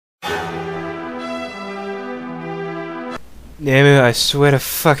Damn it, I swear to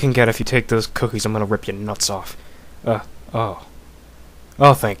fucking God, if you take those cookies, I'm gonna rip your nuts off. Oh,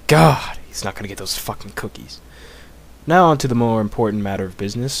 thank God! He's not gonna get those fucking cookies. Now on to the more important matter of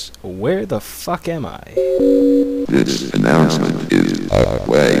business. Where the fuck am I? This announcement is a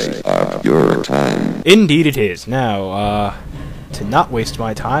waste of your time. Indeed it is. Now, to not waste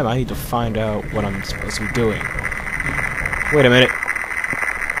my time, I need to find out what I'm supposed to be doing. Wait a minute.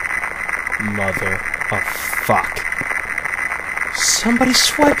 Mother of fuck. Somebody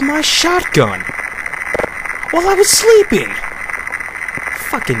swiped my shotgun while I was sleeping!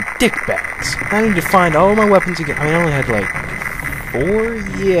 Fucking dickbags. I need to find all my weapons again. I mean, I only had like 4?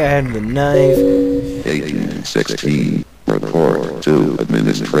 Yeah, I had the knife. 1816. Report to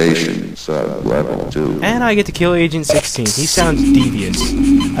administration, sub-level 2. And I get to kill Agent 16. He sounds devious.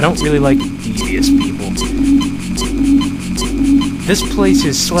 I don't really like devious people. This place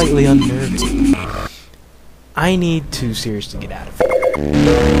is slightly unnerving. I need to seriously get out of here.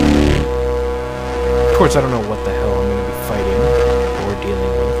 Of course, I don't know what the hell I'm going to be fighting or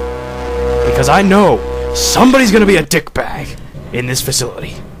dealing with. Because I know somebody's going to be a dickbag in this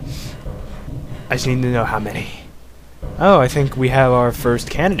facility. I just need to know how many. Oh, I think we have our first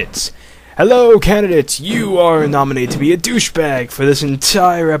candidates. Hello, candidates! You are nominated to be a douchebag for this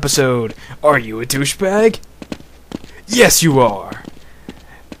entire episode. Are you a douchebag? Yes, you are!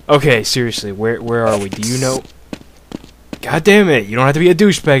 Okay, seriously, where are we? Do you know? God damn it, you don't have to be a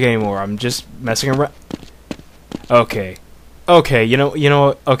douchebag anymore. I'm just messing around. Okay. Okay, you know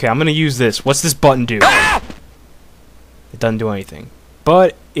what? Okay, I'm gonna use this. What's this button do? It doesn't do anything.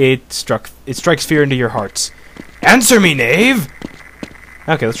 But it strikes fear into your hearts. Answer me, knave!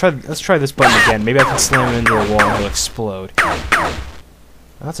 Okay, let's try this button again. Maybe I can slam it into a wall and it'll explode. Oh,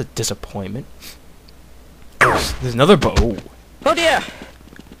 that's a disappointment. There's another button. Oh dear!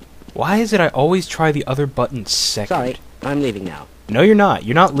 Why is it I always try the other button second? Sorry, I'm leaving now. No, you're not.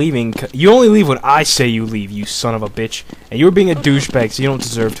 You're not leaving. You only leave when I say you leave, you son of a bitch. And you're being a douchebag, so you don't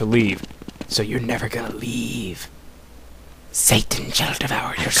deserve to leave. So you're never gonna leave. Satan shall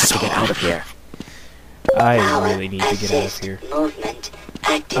devour your soul. Get out of here. I really need to get out of here.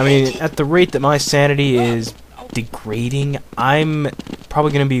 I mean, at the rate that my sanity is degrading, I'm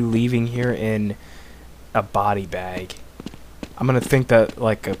probably gonna be leaving here in a body bag. I'm gonna think that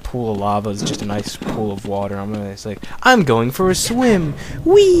like a pool of lava is just a nice pool of water. I'm gonna say, I'm going for a swim,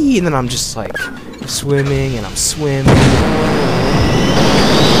 whee, and then I'm just like swimming and I'm swimming.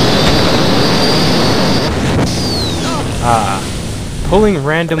 Pulling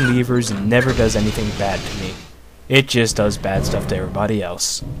random levers never does anything bad to me. It just does bad stuff to everybody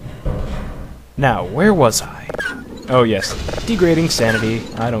else. Now, where was I? Oh yes, degrading sanity.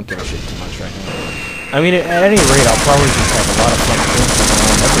 I don't give a shit too much right now. I mean, at any rate, I'll probably just have a lot of fun doing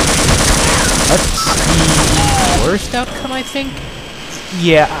everything. That's the worst outcome, I think?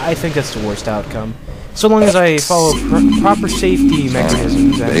 Yeah, I think that's the worst outcome. So long as I follow proper safety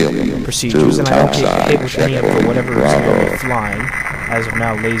mechanisms and procedures, and I don't get hit with any of the whatever is going to be flying, as of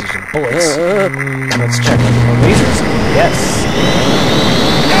now, lasers and bullets. Let's check on more lasers. Yes!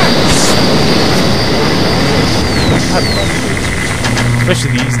 I love lasers.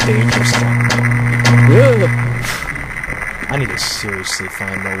 Especially these dangerous things. I need to seriously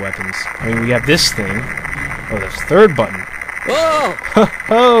find more weapons. I mean, we have this thing. Oh, there's a third button. Whoa!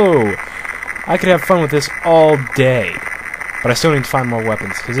 Ho-ho! I could have fun with this all day. But I still need to find more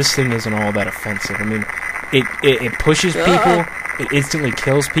weapons, because this thing isn't all that offensive. I mean, it pushes people, it instantly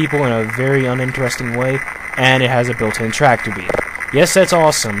kills people in a very uninteresting way, and it has a built-in tractor beam. Yes, that's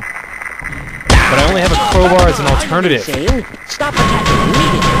awesome. But I only have a crowbar as an alternative. Stop attacking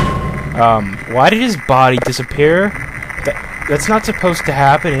immediately. Why did his body disappear? That's not supposed to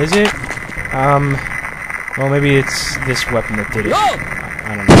happen, is it? Well, maybe it's this weapon that did it.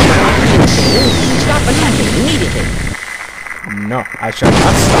 I don't know. Stop attacking immediately. No, I shall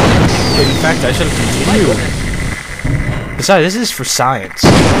not stop. In fact, I shall continue. Besides, this is for science.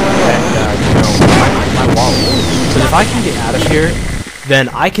 And, my wallet. But if I can get out of here, then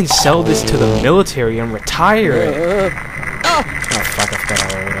I can sell this to the military and retire it. Oh, fuck, I forgot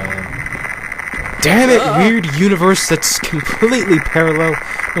how old I am. Damn it, weird universe that's completely parallel.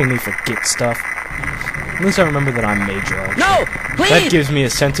 Made me forget stuff. At least I remember that I'm Major. No, please! That gives me a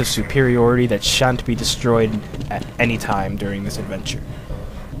sense of superiority that shan't be destroyed at any time during this adventure.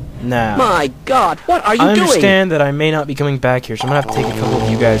 Now, my God, what are you doing? I understand that I may not be coming back here, so I'm gonna have to take a couple of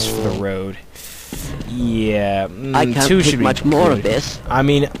you guys for the road. Yeah, I can't two take should be much more of this. I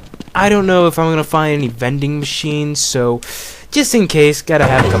mean, I don't know if I'm gonna find any vending machines, so just in case, gotta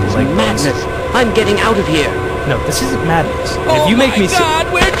have a couple like Madness! I'm getting out of here. No, this isn't madness. Oh, if you make me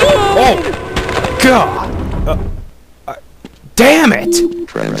God, we're doomed! Oh God! Damn it! My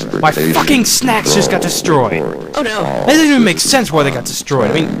Transportation fucking snacks just got destroyed. Oh no! That doesn't even make sense why they got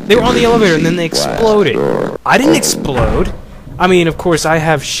destroyed. I mean, they were on the elevator and then they exploded. I didn't explode. I mean, of course, I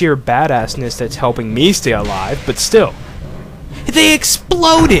have sheer badassness that's helping me stay alive, but still. They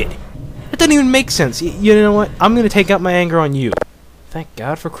exploded! That doesn't even make sense. You know what? I'm gonna take out my anger on you. Thank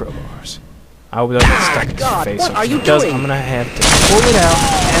God for crowbars. I hope it doesn't get stuck in his face. What are you If it does, doing? I'm gonna have to pull it out,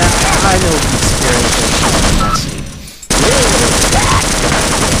 and I know the experience is messy.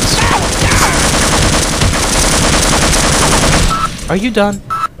 Are you done?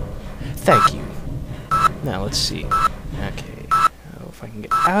 Thank you. Now, let's see. Okay. Oh, if I can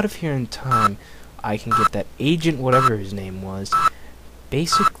get out of here in time, I can get that agent, whatever his name was,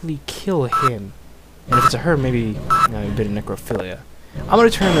 basically kill him. And if it's a her, maybe a bit of necrophilia. I'm going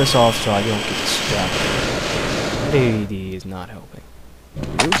to turn this off so I don't get distracted. AD is not helping.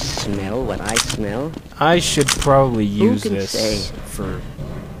 You smell what I smell? I should probably use can this say? for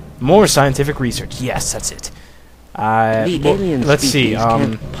more scientific research. Yes, that's it. The Well, alien let's see. species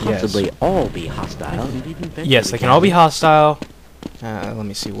can't possibly Yes. all be hostile. Yes, they can all be hostile. Let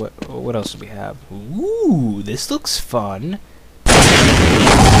me see. What else do we have? Ooh, this looks fun.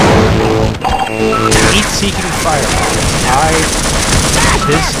 Heat-seeking fire.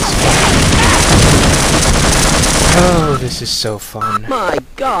 This is fun. Oh, this is so fun. My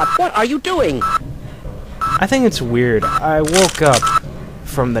God, what are you doing? I think it's weird. I woke up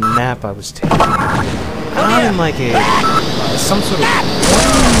from the nap I was taking. I'm in like some sort of...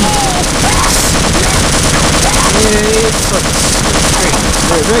 It's like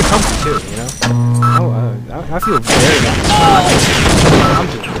it's very comfy too, you know? Oh, I feel very nice. I'm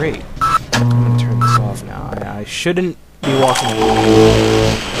doing great. I'm gonna turn this off now. I shouldn't be walking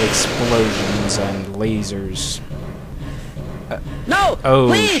with explosions and lasers. No! Oh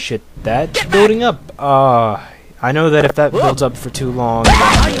Please! shit, that's building up. I know that if that builds up for too long, then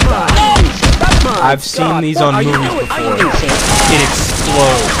I'm gonna die. I've seen these on movies before. It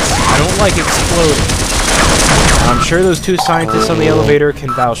explodes. I don't like exploding. And I'm sure those two scientists on the elevator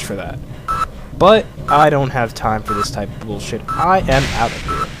can vouch for that. But I don't have time for this type of bullshit. I am out of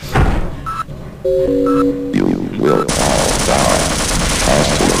here. You will all die.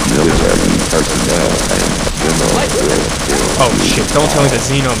 Hostile military personnel and general will kill. Oh shit, don't tell me the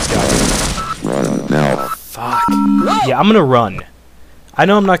Xenomes got me. Run now. Fuck. Yeah, I'm gonna run. I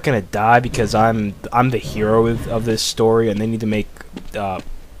know I'm not gonna die because I'm the hero of this story, and they need to make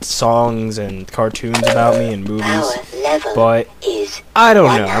songs and cartoons about me and movies. But I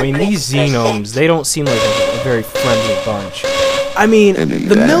don't know. I mean, these Xenomes, they don't seem like a very friendly bunch. I mean,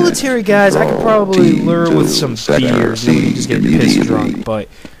 the military guys, I could probably lure with some beers and we can just get pissed drunk. But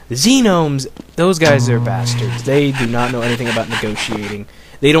the Xenomes, those guys are bastards. They do not know anything about negotiating.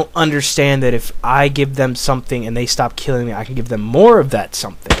 They don't understand that if I give them something and they stop killing me, I can give them more of that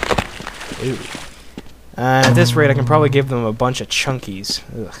something. Ooh. At this rate, I can probably give them a bunch of chunkies.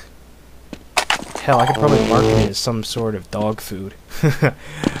 Ugh. Hell, I could probably market it as some sort of dog food.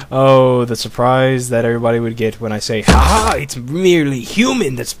 Oh, the surprise that everybody would get when I say, "Ha! It's merely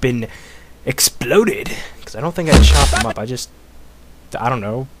human that's been exploded." Because I don't think I'd chop them up. I don't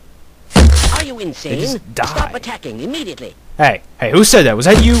know. Are you insane? just die. Stop attacking immediately. Hey, who said that? Was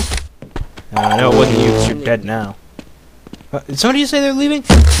that you? No, it wasn't you, because you're dead now. Did somebody just say they're leaving?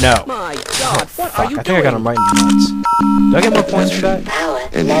 No. My God, what Fuck, are you I think doing? I got them right in the nuts. Do I get more points for that?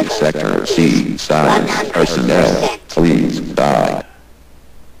 Any Sector C science personnel, please die.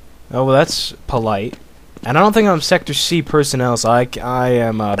 Oh, well, that's polite. And I don't think I'm Sector C personnel, so I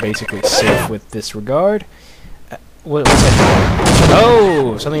am basically safe with this regard. What's that?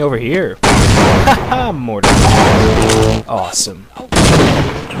 Oh, something over here. Haha, ModDB. Awesome.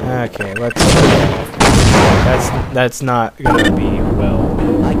 Okay, let's... That's not gonna be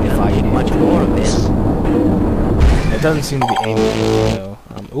well I if I need eat much more of this. It doesn't seem to be aiming at me, though.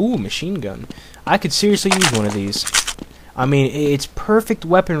 Ooh, machine gun. I could seriously use one of these. I mean, it's perfect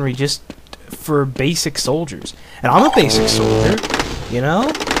weaponry just for basic soldiers. And I'm a basic soldier, you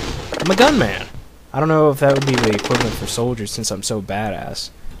know? I'm a gunman. I don't know if that would be the equivalent for soldiers since I'm so badass.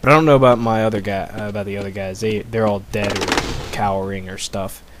 But I don't know about my other about the other guys. They're all dead or cowering or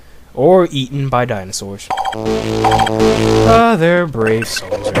stuff. Or eaten by dinosaurs. Their brave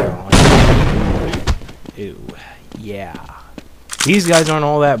souls are gone. Ew. Yeah. These guys aren't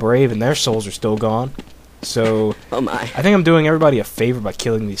all that brave and their souls are still gone. So, Oh my. I think I'm doing everybody a favor by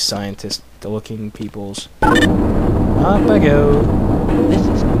killing these scientist-looking peoples. Up I go. This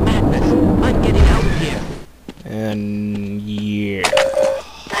is madness. I'm getting out of here. And yeah.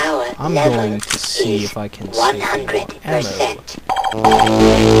 I'm going to see if I can save more ammo.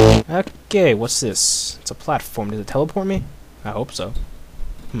 Okay, what's this? It's a platform. Does it teleport me? I hope so.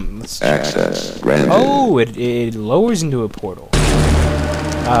 Let's check. Access granted. Oh, it lowers into a portal.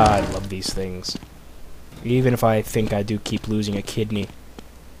 Ah, I love these things. Even if I think I do keep losing a kidney.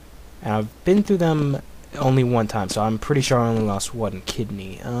 And I've been through them only one time, so I'm pretty sure I only lost one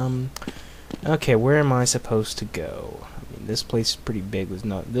kidney. Okay, where am I supposed to go? I mean, this place is pretty big. There's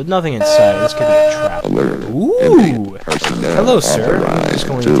nothing inside. This could be a trap. Alert. Ooh! Personnel Hello, sir. I'm just authorized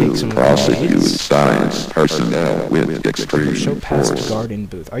going to take some prosecute grenades. science personnel with extreme Show pass force. guard in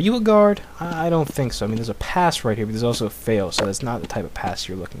booth. Are you a guard? I don't think so. I mean, there's a pass right here, but there's also a fail, so that's not the type of pass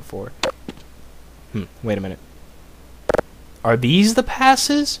you're looking for. Wait a minute. Are these the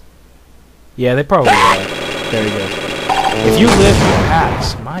passes? Yeah, they probably are. There you go. If you live, you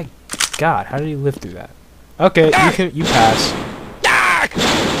pass. My God, how did you live through that? Okay, you pass.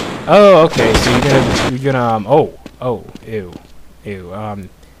 Oh, okay. So you're gonna ew.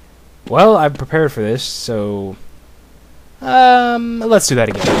 Well, I've prepared for this, so let's do that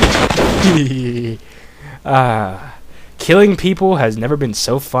again. Killing people has never been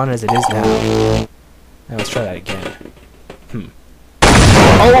so fun as it is now. Now let's try that again.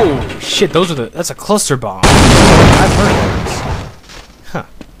 Oh shit! That's a cluster bomb. I've heard of those. Huh?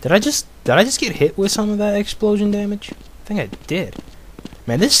 Did I just get hit with some of that explosion damage? I think I did.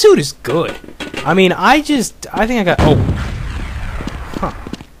 Man, this suit is good. I mean, I think I got. Oh. Huh?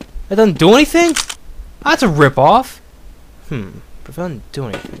 That doesn't do anything. That's a rip-off. But it doesn't do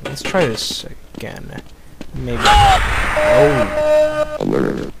anything. Let's try this again. Maybe. Oh.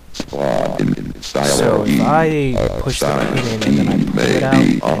 Alert. Squad in So silo if I push the pin in and then I pull it out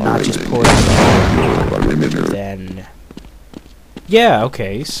and not just pull it out, then yeah,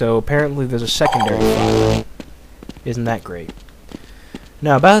 okay. So apparently there's a secondary fire. Isn't that great?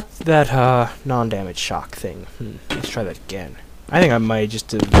 Now about that non-damage shock thing. Let's try that again. I think I might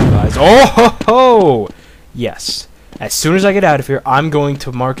just advise. Oh ho ho! Yes. As soon as I get out of here, I'm going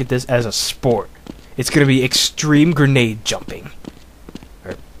to market this as a sport. It's going to be extreme grenade jumping.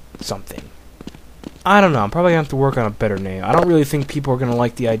 Something. I don't know. I'm probably going to have to work on a better name. I don't really think people are going to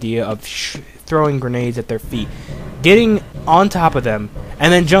like the idea of throwing grenades at their feet, getting on top of them,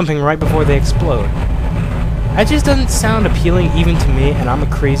 and then jumping right before they explode. That just doesn't sound appealing even to me, and I'm a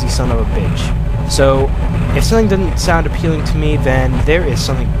crazy son of a bitch. So, if something doesn't sound appealing to me, then there is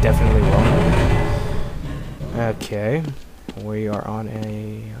something definitely wrong with it. Okay. We are on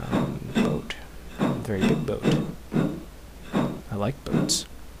a boat. A very big boat. I like boats.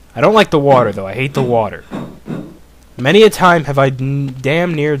 I don't like the water, though. I hate the water. Many a time have I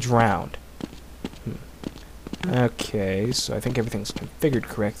damn near drowned. Okay, so I think everything's configured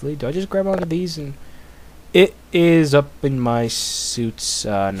correctly. Do I just grab onto these and... It is up in my suit's...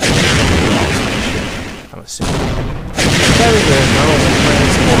 I'm assuming. Very good. No,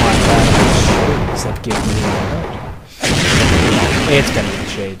 that give me... It's gonna be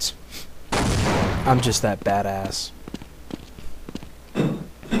shades. I'm just that badass.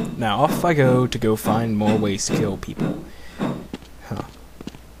 Now off I go to go find more ways to kill people.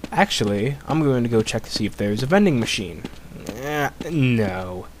 Actually, I'm going to go check to see if there's a vending machine.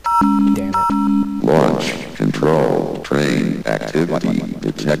 No. Damn it. Launch control train activity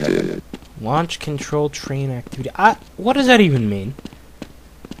detected. Launch control train activity. What does that even mean?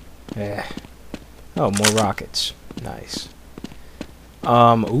 Oh, more rockets. Nice.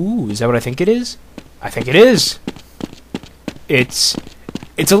 Ooh, is that what I think it is? I think it is. It's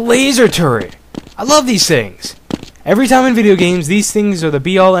a laser turret. I love these things. Every time in video games, these things are the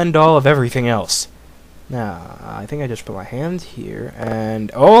be-all, end-all of everything else. Now, I think I just put my hand here,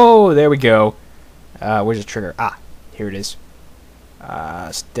 and... Oh, there we go. Where's the trigger? Here it is.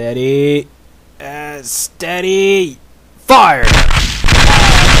 Steady. Steady. Fire!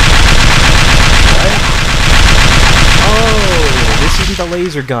 Oh, this isn't a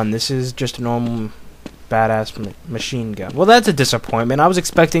laser gun. This is just a normal... badass machine gun. Well, that's a disappointment. I was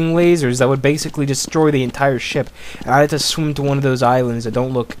expecting lasers that would basically destroy the entire ship, and I had to swim to one of those islands that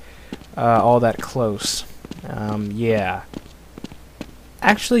don't look all that close. Yeah.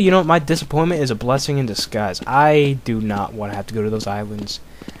 Actually, you know what? My disappointment is a blessing in disguise. I do not want to have to go to those islands.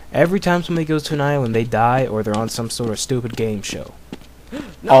 Every time somebody goes to an island, they die or they're on some sort of stupid game show.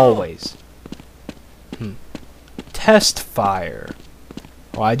 No. Always. Test fire.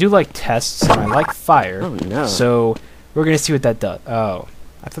 Well, I do like tests, and I like fire, so we're going to see what that does. Oh,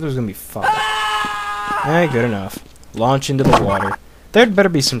 I thought there was going to be fire. Good enough. Launch into the water. There'd better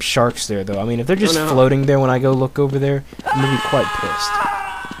be some sharks there, though. I mean, if they're just floating there when I go look over there, I'm going to be quite pissed.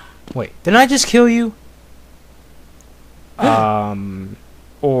 Wait, didn't I just kill you?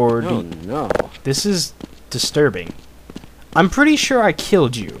 Or... no. This is disturbing. I'm pretty sure I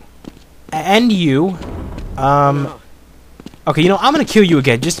killed you. And you. Okay, you know, I'm gonna kill you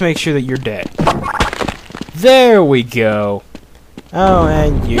again just to make sure that you're dead. There we go. Oh,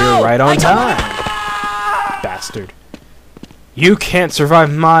 and you're right on time. Bastard. You can't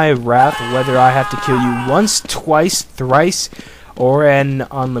survive my wrath whether I have to kill you once, twice, thrice, or an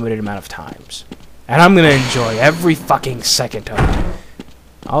unlimited amount of times. And I'm gonna enjoy every fucking second of it.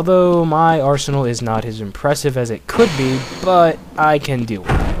 Although my arsenal is not as impressive as it could be, but I can deal with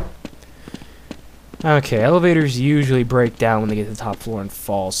it. Okay, elevators usually break down when they get to the top floor and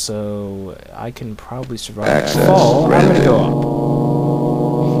fall, so I can probably survive the fall. I'm gonna go up.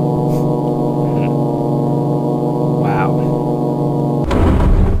 Wow.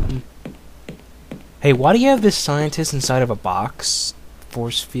 Hey, why do you have this scientist inside of a box?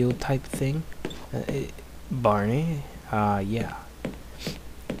 Force field type thing? Barney? Yeah.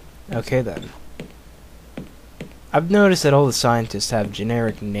 Okay then. I've noticed that all the scientists have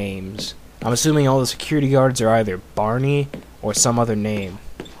generic names. I'm assuming all the security guards are either Barney or some other name.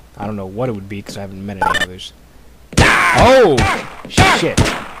 I don't know what it would be because I haven't met any others. Oh! Shit.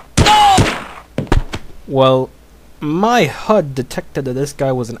 Well, my HUD detected that this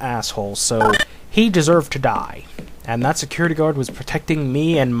guy was an asshole, so he deserved to die. And that security guard was protecting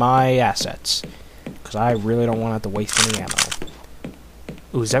me and my assets. Because I really don't want to have to waste any ammo.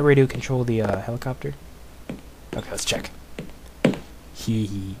 Ooh, does that radio control the helicopter? Okay, let's check. Hee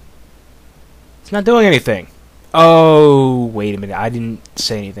hee. It's not doing anything. Oh, wait a minute. I didn't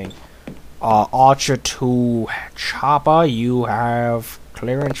say anything. Archer 2 Chopper, you have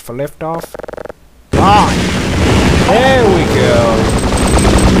clearance for liftoff. Ah! There we go.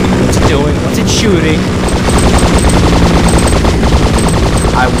 What's it doing? What's it shooting?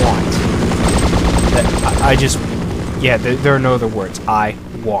 I want. I just... Yeah, there are no other words. I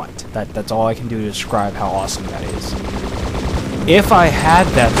want. That's all I can do to describe how awesome that is. If I had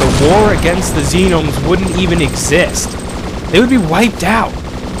that, the war against the Xenomes wouldn't even exist. They would be wiped out.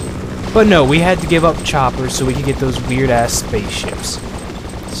 But no, we had to give up choppers so we could get those weird-ass spaceships.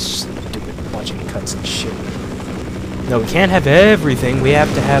 Stupid bunch of cuts and shit. No, we can't have everything. We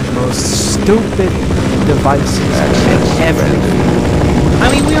have to have the most stupid devices and everything. I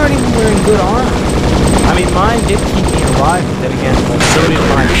mean, we aren't even wearing good armor. I mean, mine did keep me alive, but then again, so did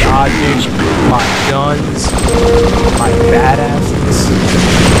my dodges, my guns, my badasses.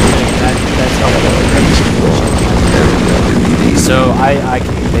 That's helpful. So I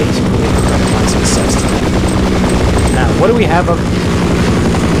can basically credit my success to that. Now, what do we have up?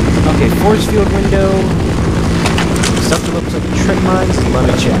 Okay, force field window. Stuff that looks like trick mines. Let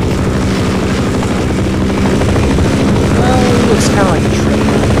me check. It looks kind of like a trip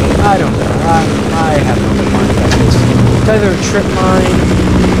mine. I don't know. I have no mind about this. It's either a trip mine,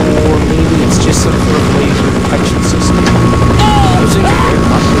 or maybe it's just some sort of laser detection system. Those things are very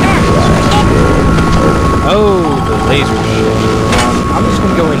popular. Oh, the laser show. I'm just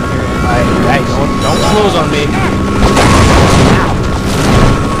gonna go in here. Hey, don't close on me. Ow.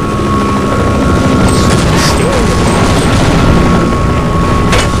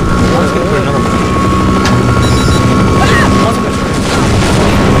 Let's get for another one.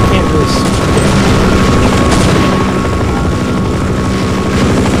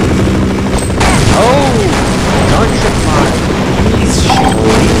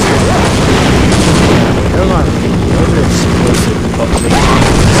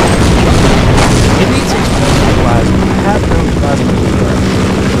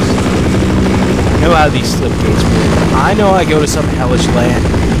 These slipgates work. I know I go to some hellish land.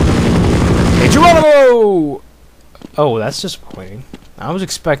 Hey, Geronimo! Oh, that's disappointing. I was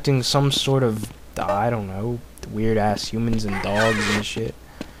expecting some sort of, I don't know, weird-ass humans and dogs and shit.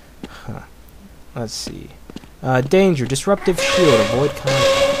 Huh. Let's see. Danger, disruptive shield, avoid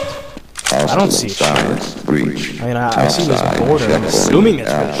contact. I don't see a shield. I mean, I see this border. I'm assuming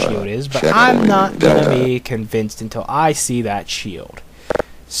that's what a shield is, but I'm not gonna be convinced until I see that shield.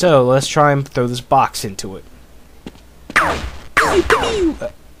 So, let's try and throw this box into it.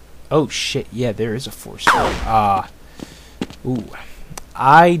 Oh shit, yeah, there is a force field. Ooh.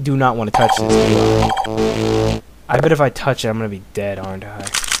 I do not want to touch this. I bet if I touch it, I'm gonna be dead, aren't I?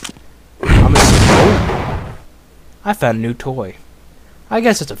 Oh! I found a new toy. I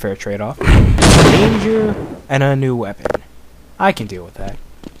guess it's a fair trade-off. Danger and a new weapon. I can deal with that.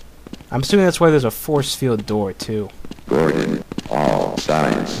 I'm assuming that's why there's a force field door, too. Gordon, all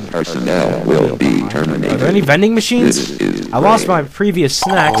science personnel will be terminated. Are there any vending machines? I lost my previous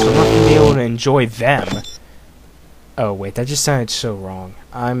snacks, so I'm not going to be able to enjoy them. Oh, wait, that just sounded so wrong.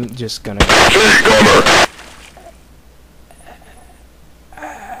 I'm just gonna...